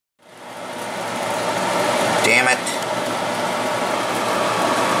damn it.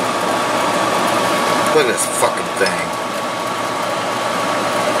 Look at this fucking thing.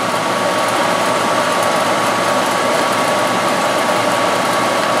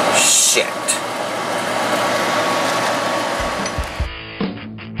 Shit.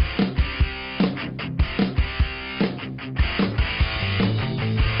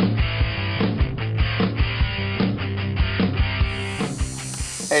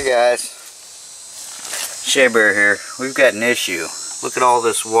 Hey guys, Shea Bear here. We've got an issue. Look at all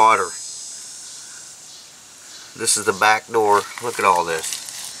this water. This is the back door. Look at all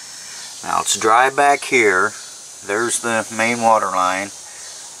this. Now it's dry back here. There's the main water line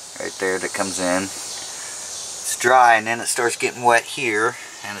right there that comes in. It's dry and then it starts getting wet here,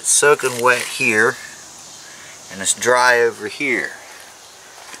 and it's soaking wet here, and it's dry over here.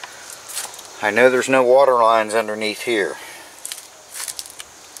 I know there's no water lines underneath here.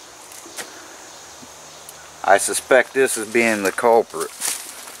 I suspect this is being the culprit.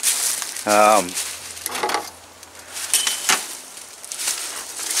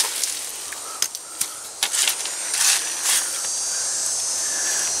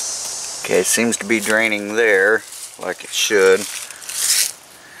 Okay, it seems to be draining there like it should.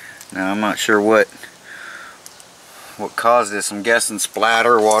 Now I'm not sure what caused this. I'm guessing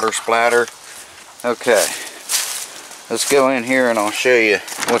splatter, water splatter. Okay, let's go in here and I'll show you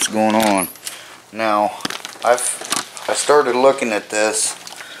what's going on. Now I started looking at this.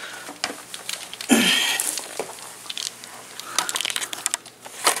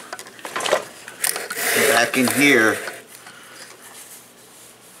 Back in here,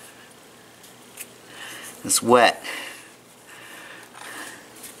 it's wet.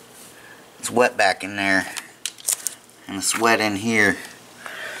 It's wet back in there, and it's wet in here.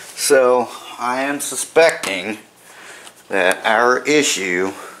 So I am suspecting that our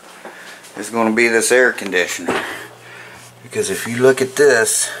issue is going to be this air conditioner, because if you look at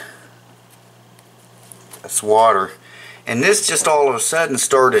this, that's water, and this just all of a sudden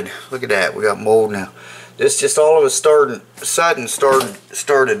started, look at that, we got mold now. This just all of a sudden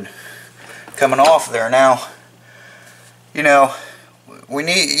started coming off there. Now, you know, we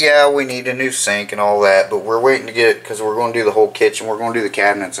need a new sink and all that, but we're waiting to get it because we're going to do the whole kitchen, we're going to do the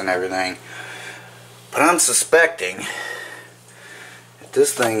cabinets and everything. But I'm suspecting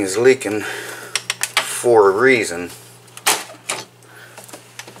this thing is leaking for a reason,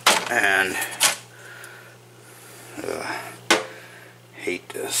 and hate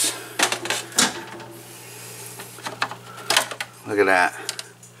this. Look at that,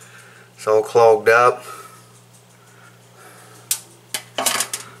 it's all clogged up.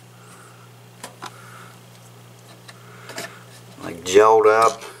 Like gelled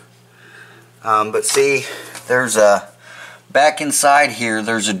up. But see, there's a back inside here,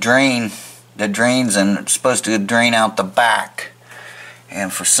 there's a drain that drains, and it's supposed to drain out the back,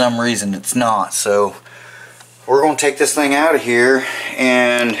 and for some reason it's not. So we're going to take this thing out of here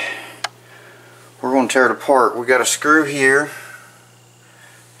and we're going to tear it apart. We got a screw here,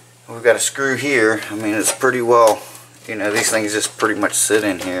 we've got a screw here. I mean, it's pretty well, you know, these things just pretty much sit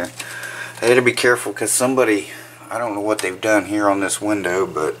in here. I had to be careful because somebody, I don't know what they've done here on this window,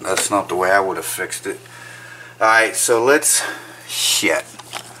 but that's not the way I would have fixed it. Alright, so let's, shit,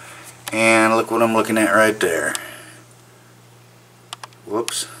 and look what I'm looking at right there.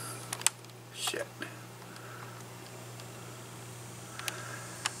 Whoops, shit.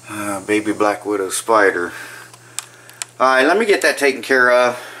 Baby black widow spider. Alright, let me get that taken care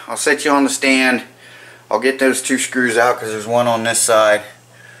of. I'll set you on the stand. I'll get those two screws out because there's one on this side,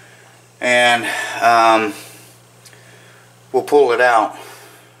 and we'll pull it out.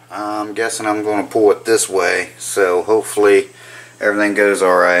 I'm guessing I'm going to pull it this way, so hopefully everything goes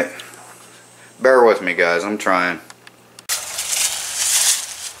alright. Bear with me, guys, I'm trying.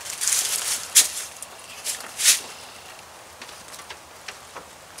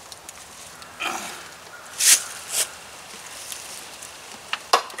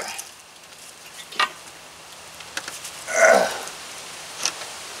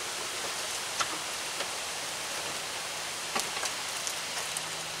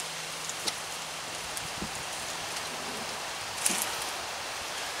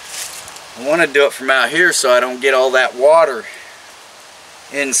 I want to do it from out here so I don't get all that water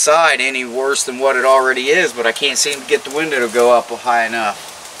inside any worse than what it already is, but I can't seem to get the window to go up high enough.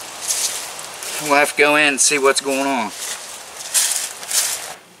 We'll have to go in and see what's going on.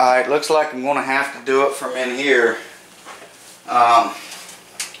 Alright, looks like I'm going to have to do it from in here. But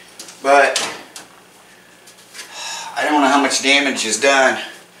I don't know how much damage is done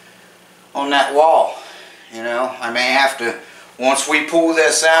on that wall. You know, I may have to, once we pull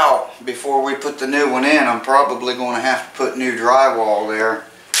this out, before we put the new one in, I'm probably going to have to put new drywall there.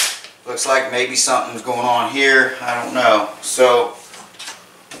 Looks like maybe something's going on here. I don't know. So,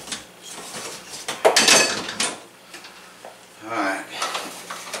 alright.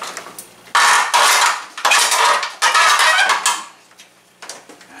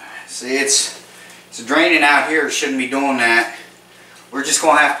 See, it's draining out here. It shouldn't be doing that. We're just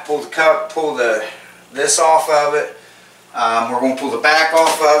going to have to pull this off of it. We're going to pull the back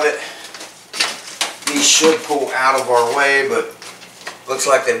off of it. These should pull out of our way, but looks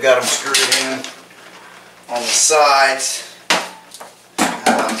like they've got them screwed in on the sides.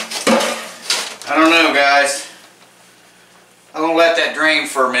 I don't know, guys. I'm going to let that drain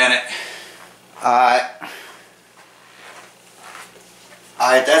for a minute. Alright,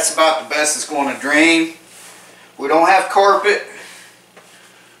 that's about the best it's going to drain. We don't have carpet.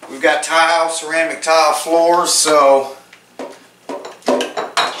 We've got tile, ceramic tile floors, so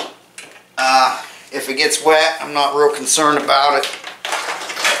if it gets wet, I'm not real concerned about it.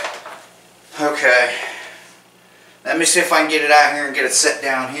 Okay. Let me see if I can get it out here and get it set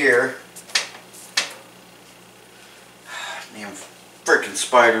down here. Damn freaking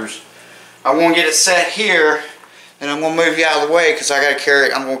spiders. I want to get it set here, and I'm going to move you out of the way because I got to carry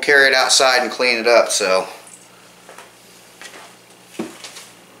it. I'm going to carry it outside and clean it up. So.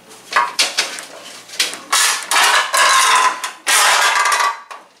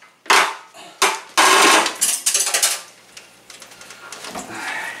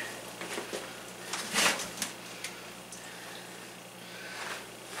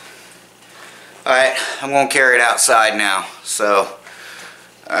 Alright, I'm going to carry it outside now, so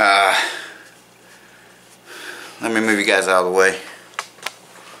let me move you guys out of the way.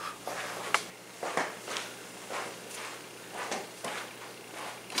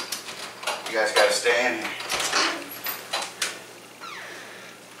 You guys got to stay in here.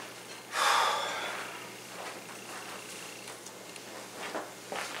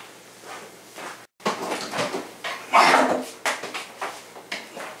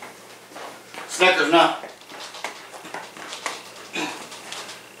 Snickers, no.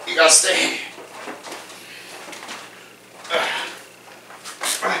 You gotta stay.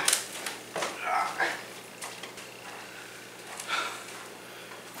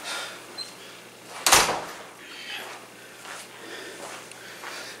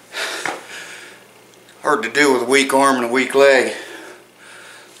 Hard to do with a weak arm and a weak leg.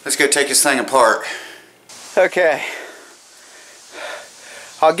 Let's go take this thing apart. Okay.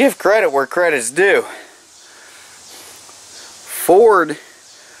 I'll give credit where credit's due. Ford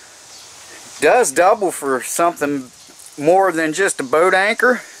does double for something more than just a boat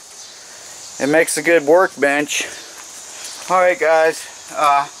anchor. It makes a good workbench. Alright guys,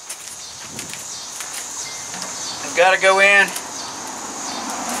 I've got to go in.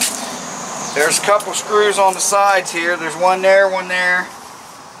 There's a couple screws on the sides here. There's one there, one there.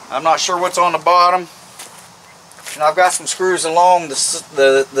 I'm not sure what's on the bottom. And I've got some screws along the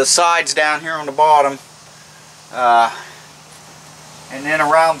sides down here on the bottom. And then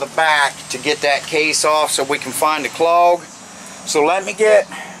around the back to get that case off so we can find a clog. So let me get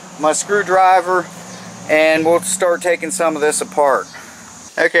my screwdriver and we'll start taking some of this apart.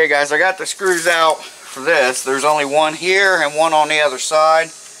 Okay guys, I got the screws out for this. There's only one here and one on the other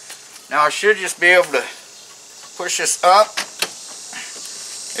side. Now I should just be able to push this up.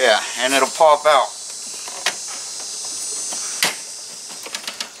 Yeah, and it'll pop out.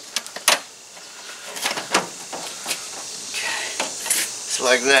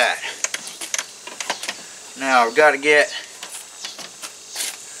 Like that. Now I've got to get,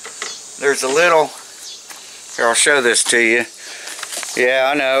 there's a little, here I'll show this to you. Yeah,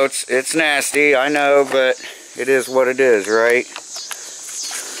 I know it's nasty, I know, but it is what it is, right?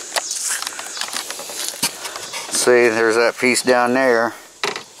 See, there's that piece down there.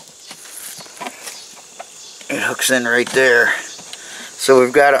 It hooks in right there. So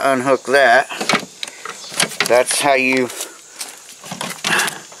we've got to unhook that. That's how you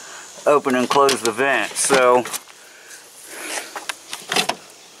open and close the vent. So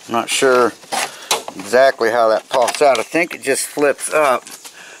I'm not sure exactly how that pops out. I think it just flips up.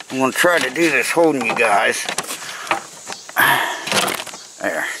 I'm going to try to do this holding you guys.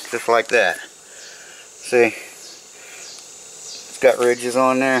 There, just like that. See? It's got ridges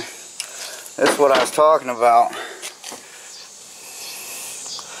on there. That's what I was talking about.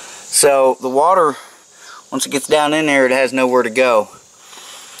 So the water, once it gets down in there, it has nowhere to go.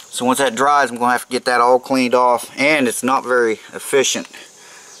 So once that dries, I'm going to have to get that all cleaned off, and it's not very efficient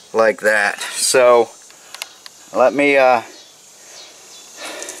like that. So let me, let's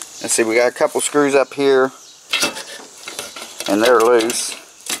see, we got a couple screws up here. and they're loose.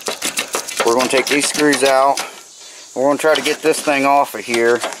 We're going to take these screws out. We're going to try to get this thing off of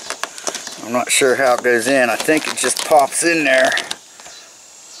here. I'm not sure how it goes in. I think it just pops in there.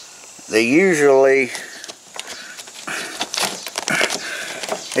 They usually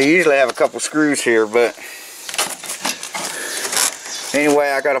have a couple screws here, but anyway,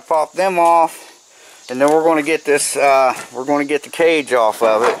 I got to pop them off, and then we're going to get this. We're going to get the cage off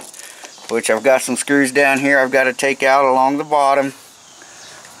of it, which I've got some screws down here. I've got to take out along the bottom.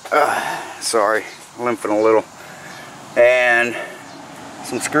 Sorry, limping a little, and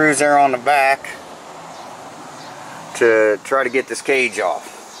some screws there on the back to try to get this cage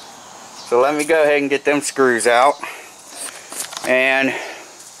off. So let me go ahead and get them screws out and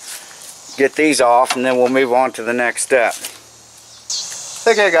get these off, and then we'll move on to the next step.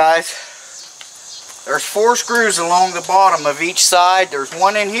 Okay guys, there's 4 screws along the bottom of each side. There's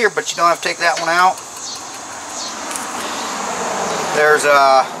one in here, but you don't have to take that one out. There's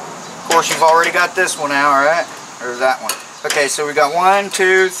of course you've already got this one out, right? Or that one. Okay, so we got 1,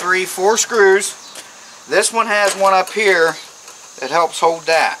 2, 3, 4 screws. This one has one up here that helps hold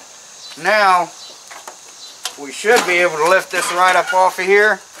that. Now, we should be able to lift this right up off of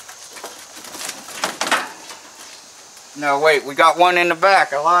here. No, wait, we got one in the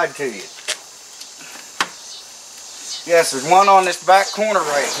back. I lied to you. Yes, there's one on this back corner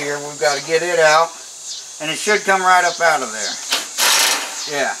right here. We've got to get it out, and it should come right up out of there.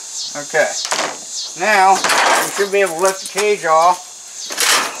 Yeah, okay. Now, we should be able to lift the cage off.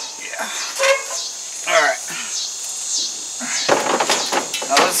 Yeah. Alright.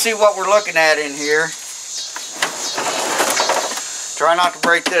 Now let's see what we're looking at in here. Try not to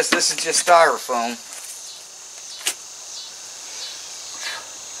break this. This is just styrofoam.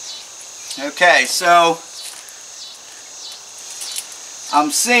 Okay, so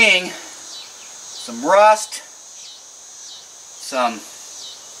I'm seeing some rust, some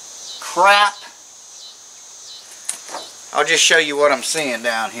crap. I'll just show you what I'm seeing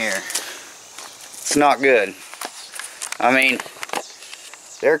down here. It's not good. I mean,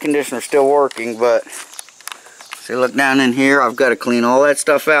 the air conditioner's still working, but see, look down in here. I've got to clean all that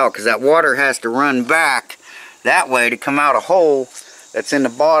stuff out because that water has to run back that way to come out a hole that's in the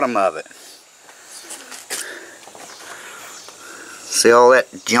bottom of it. See all that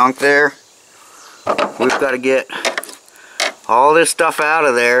junk there? We've got to get all this stuff out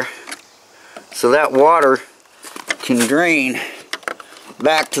of there so that water can drain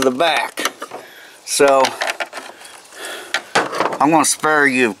back to the back. So I'm going to spare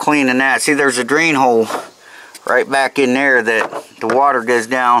you of cleaning that. See, there's a drain hole right back in there that the water goes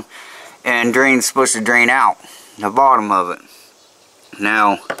down and drain's supposed to drain out the bottom of it.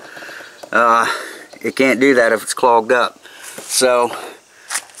 Now it can't do that if it's clogged up. So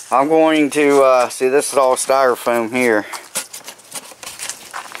I'm going to see, this is all styrofoam here.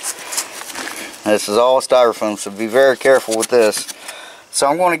 This is all styrofoam, so be very careful with this. So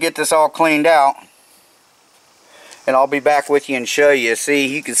I'm going to get this all cleaned out, and I'll be back with you and show you. See,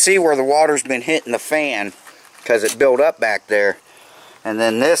 you can see where the water's been hitting the fan because it built up back there. And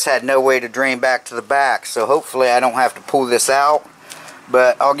then this had no way to drain back to the back, so hopefully I don't have to pull this out.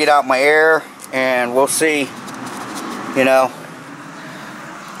 But I'll get out my air and we'll see, you know,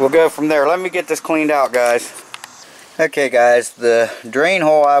 we'll go from there. Let me get this cleaned out, guys. Okay guys, the drain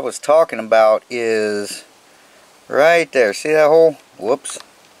hole I was talking about is right there. See that hole? Whoops.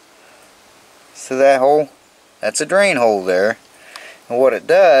 See that hole? That's a drain hole there. And what it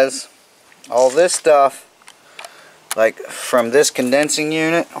does, all this stuff, like from this condensing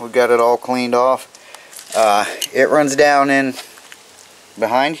unit, we got it all cleaned off. It runs down in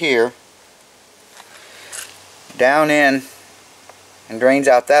behind here, down in, and drains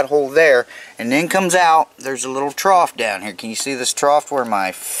out that hole there, and then comes out. There's a little trough down here. Can you see this trough where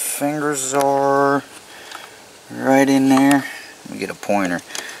my fingers are? Right in there. Let me get a pointer.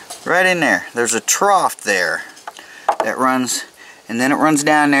 Right in there. There's a trough there that runs, and then it runs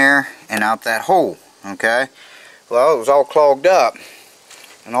down there and out that hole. Okay? Well, it was all clogged up,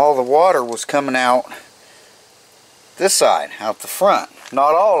 and all the water was coming out this side, out the front.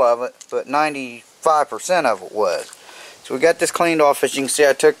 Not all of it, but 95% of it was. So we got this cleaned off. As you can see,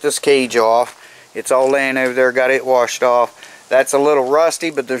 I took this cage off. It's all laying over there, got it washed off. That's a little rusty,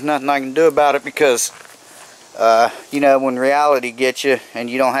 but there's nothing I can do about it because, you know, when reality gets you and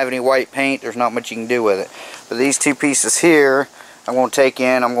you don't have any white paint, there's not much you can do with it. But these two pieces here, I'm going to take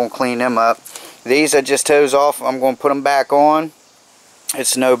in, I'm going to clean them up. These I just hose off. I'm going to put them back on.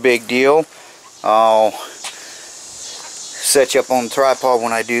 It's no big deal. I'll set you up on the tripod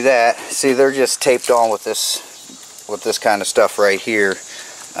when I do that. See, they're just taped on with this kind of stuff right here.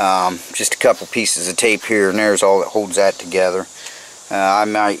 Just a couple pieces of tape here and there's all that holds that together. I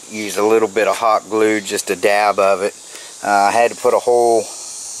might use a little bit of hot glue, just a dab of it. I had to put a hole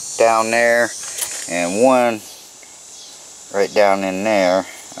down there and one right down in there.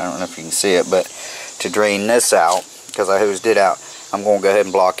 I don't know if you can see it, but to drain this out, because I hosed it out, I'm going to go ahead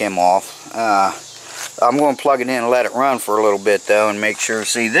and block him off. I'm going to plug it in and let it run for a little bit though, and make sure.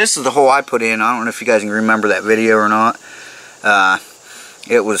 See, this is the hole I put in. I don't know if you guys can remember that video or not.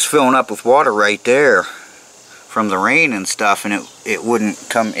 It was filling up with water right there from the rain and stuff, and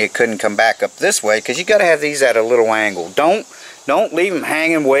it couldn't come back up this way, because you got to have these at a little angle. Don't leave them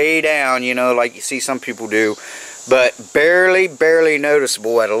hanging way down, you know, like you see some people do, but barely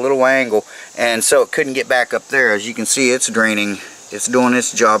noticeable at a little angle, and so it couldn't get back up there. As you can see, it's draining. It's doing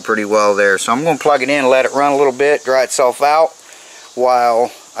its job pretty well there. So I'm going to plug it in and let it run a little bit, dry itself out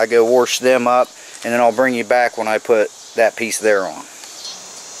while I go wash them up, and then I'll bring you back when I put that piece there on.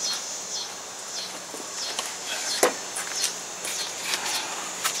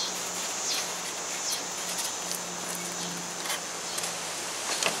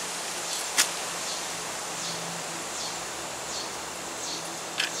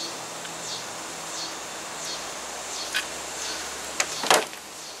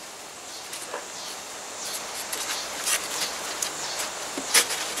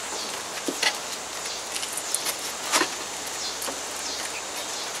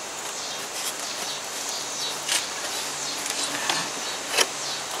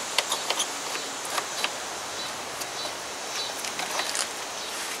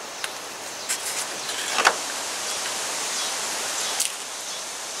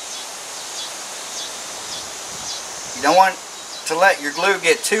 You don't want to let your glue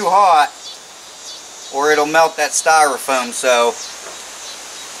get too hot or it'll melt that styrofoam. So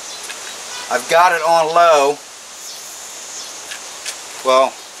I've got it on low.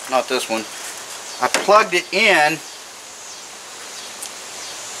 Well, not this one. I plugged it in.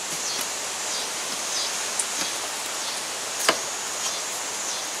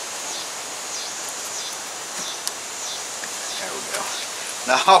 There we go.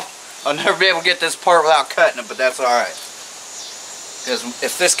 Now, I'll never be able to get this part without cutting it, but that's alright. Because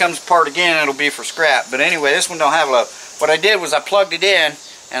if this comes apart again, it'll be for scrap. But anyway, this one don't have low. What I did was I plugged it in,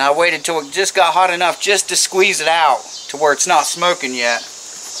 and I waited till it just got hot enough just to squeeze it out to where it's not smoking yet.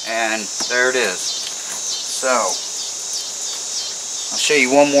 And there it is. So, I'll show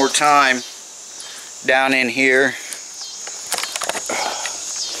you one more time down in here.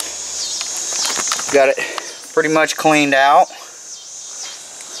 Got it pretty much cleaned out.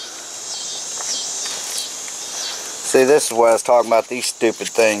 See, this is what I was talking about, these stupid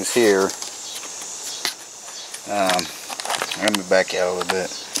things here. Let me back out a little bit.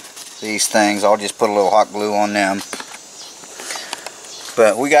 These things, I'll just put a little hot glue on them.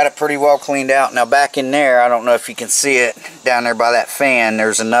 But we got it pretty well cleaned out. Now back in there, I don't know if you can see it, down there by that fan,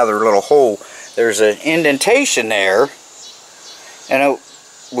 there's another little hole. There's an indentation there, and it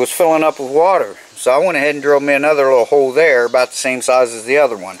was filling up with water. So I went ahead and drilled me another little hole there, about the same size as the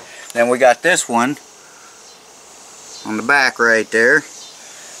other one. Then we got this one on the back right there.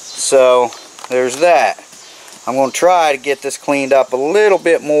 So there's that. I'm going to try to get this cleaned up a little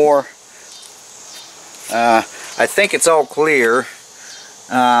bit more. I think it's all clear.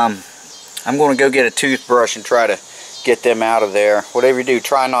 I'm going to go get a toothbrush and try to get them out of there. Whatever you do,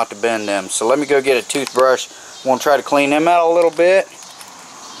 try not to bend them. So let me go get a toothbrush. I'm going to try to clean them out a little bit,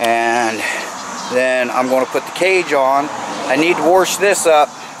 and then I'm going to put the cage on. I need to wash this up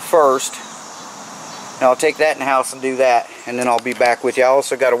first. And I'll take that in the house and do that, and then I'll be back with you. I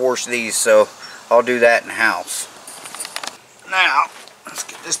also got to wash these, so I'll do that in the house. Now, let's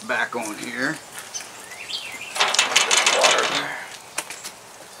get this back on here. Water there.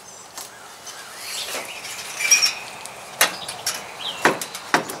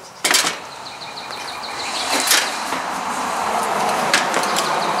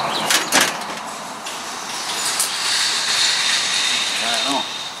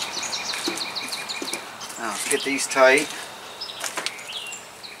 Now let's get these tight.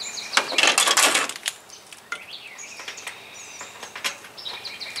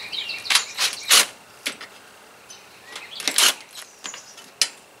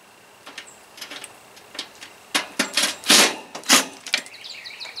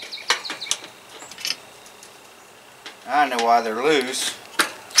 I know why they're loose.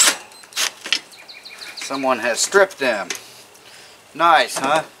 Someone has stripped them. Nice,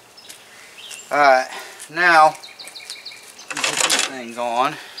 huh? Alright, now put these things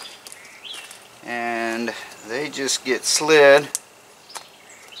on, and they just get slid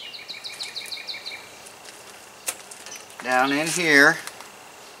down in here.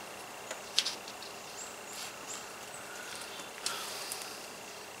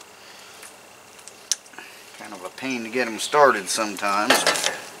 Kind of a pain to get them started sometimes.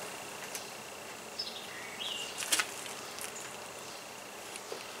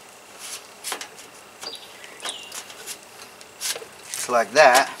 Just like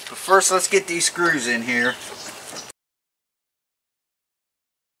that. But first, let's get these screws in here.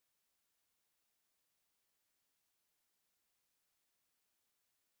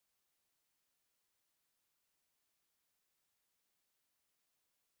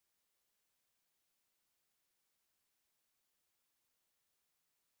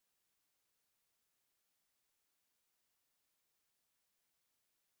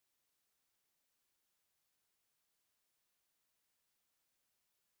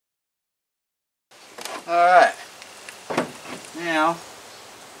 Alright, now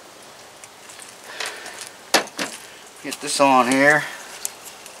get this on here.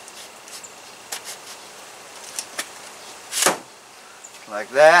 Like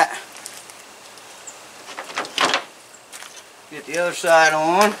that. Get the other side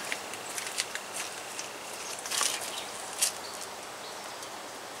on.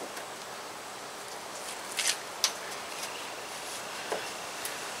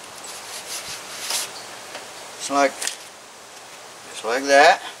 Just like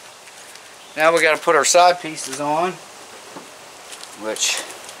that. Now we got to put our side pieces on, which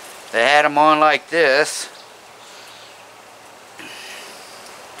they had them on like this,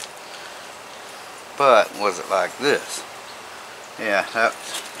 but was it like this? Yeah,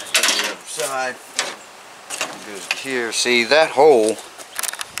 that's the other side. It goes to here. See that hole?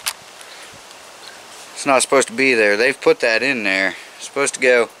 It's not supposed to be there. They've put that in there. It's supposed to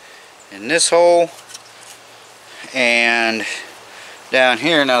go in this hole and down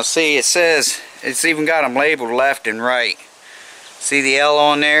here. Now see, it says, it's even got them labeled left and right. See the L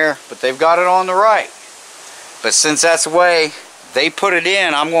on there? But they've got it on the right. But since that's the way they put it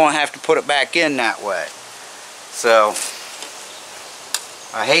in, I'm going to have to put it back in that way. So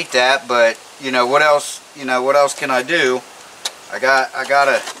I hate that, but you know what else? You know what else can I do? I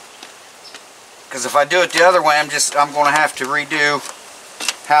gotta, because if I do it the other way, I'm going to have to redo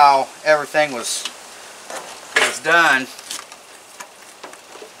how everything was done.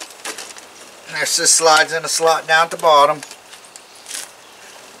 And this just slides in a slot down at the bottom.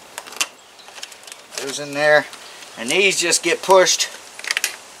 Goes in there, and these just get pushed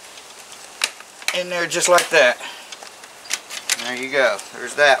in there just like that. There you go.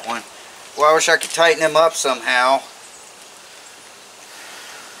 There's that one. Well, I wish I could tighten them up somehow.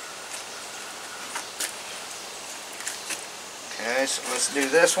 Okay, so let's do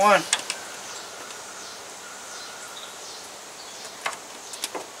this one.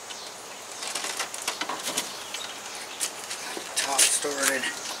 Top started,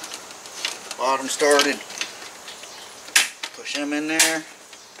 bottom started. Push them in there.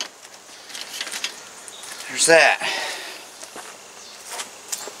 There's that.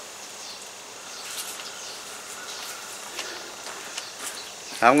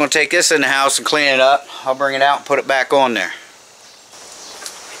 I'm going to take this in the house and clean it up. I'll bring it out and put it back on there.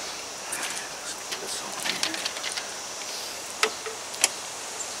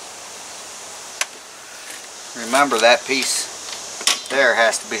 Remember, that piece there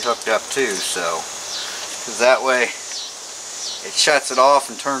has to be hooked up too, so because that way it shuts it off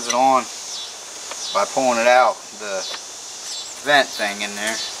and turns it on by pulling it out, the vent thing in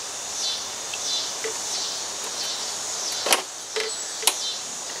there.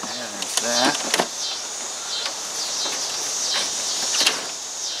 Okay, there's that.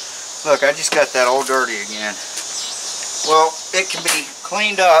 Look, I just got that all dirty again. Well, it can be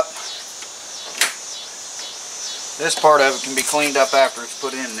cleaned up. This part of it can be cleaned up after it's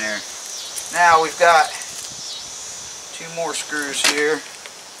put in there. Now we've got 2 more screws here.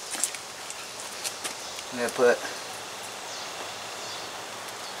 I'm going to put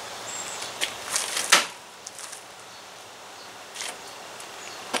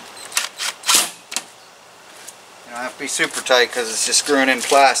you don't have to be super tight because it's just screwing in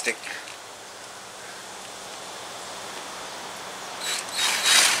plastic.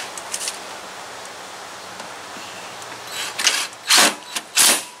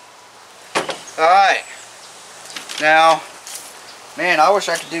 Alright, now, man, I wish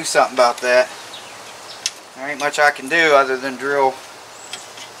I could do something about that. There ain't much I can do other than drill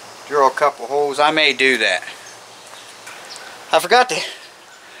a couple holes. I may do that. I forgot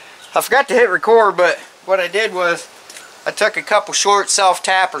to hit record, but what I did was I took a couple short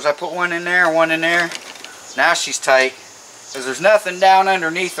self-tappers. I put one in there and one in there. Now she's tight because there's nothing down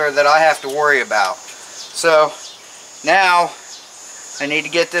underneath her that I have to worry about. So now I need to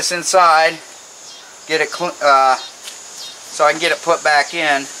get this inside, get it so I can get it put back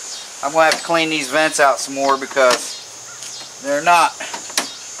in. I'm going to have to clean these vents out some more because they're not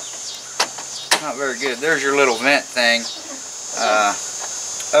very good. There's your little vent thing.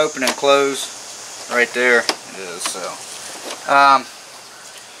 Open and close. Right there it is. So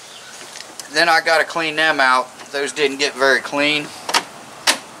then I got to clean them out. Those didn't get very clean.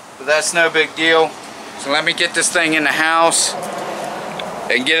 But that's no big deal. So let me get this thing in the house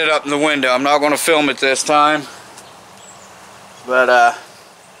and get it up in the window. I'm not going to film it this time. But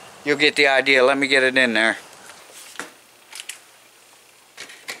you'll get the idea. Let me get it in there.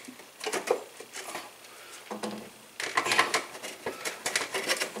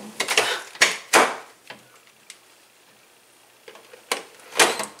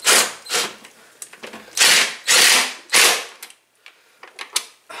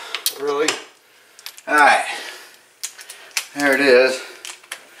 Really? Alright. There it is.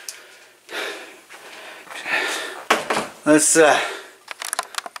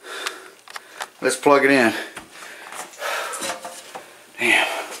 Let's plug it in. Damn.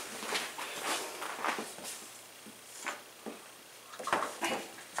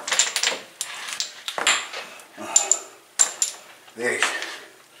 There.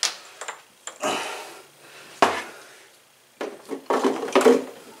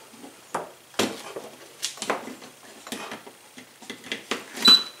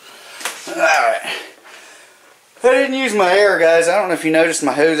 Alright. I didn't use my air, guys. I don't know if you noticed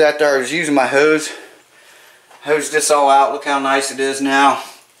my hose out there. I was using my hose. Hosed this all out. Look how nice it is now.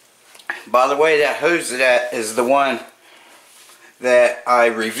 By the way, that hose that is the one that I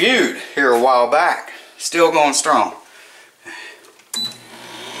reviewed here a while back. Still going strong. There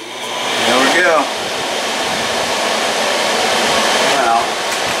we go. Wow.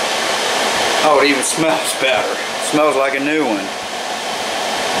 Oh, it even smells better. It smells like a new one.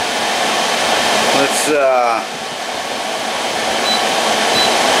 Let's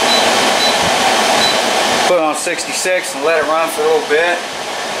put it on 66 and let it run for a little bit.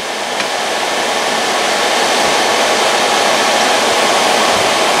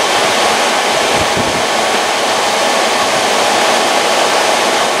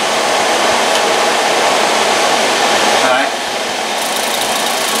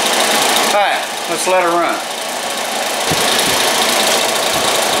 Alright, let's let it run.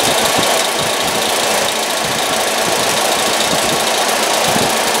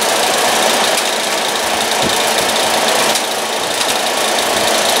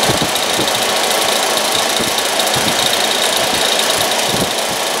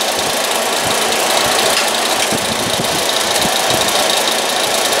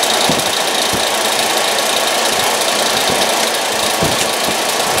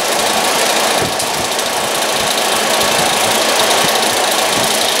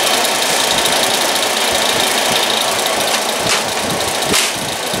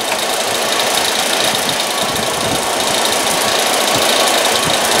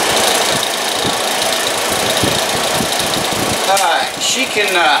 She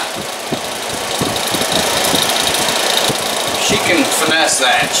can finesse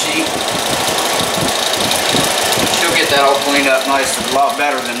that. She'll get that all cleaned up nice, a lot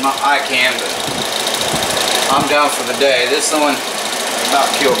better than I can. But I'm done for the day. This one about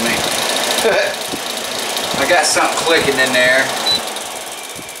killed me. I got something clicking in there.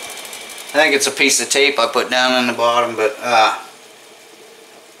 I think it's a piece of tape I put down in the bottom, but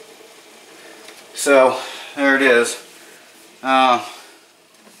so there it is.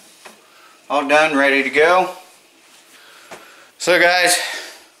 All done, ready to go. So guys,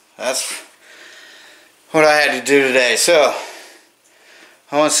 that's what I had to do today. So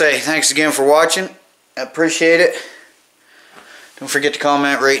I want to say thanks again for watching. I appreciate it. Don't forget to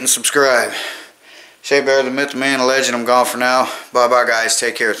comment, rate, and subscribe. Shea Bear, the myth, the man, the legend. I'm gone for now. Bye bye guys.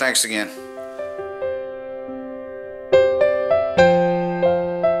 Take care. Thanks again.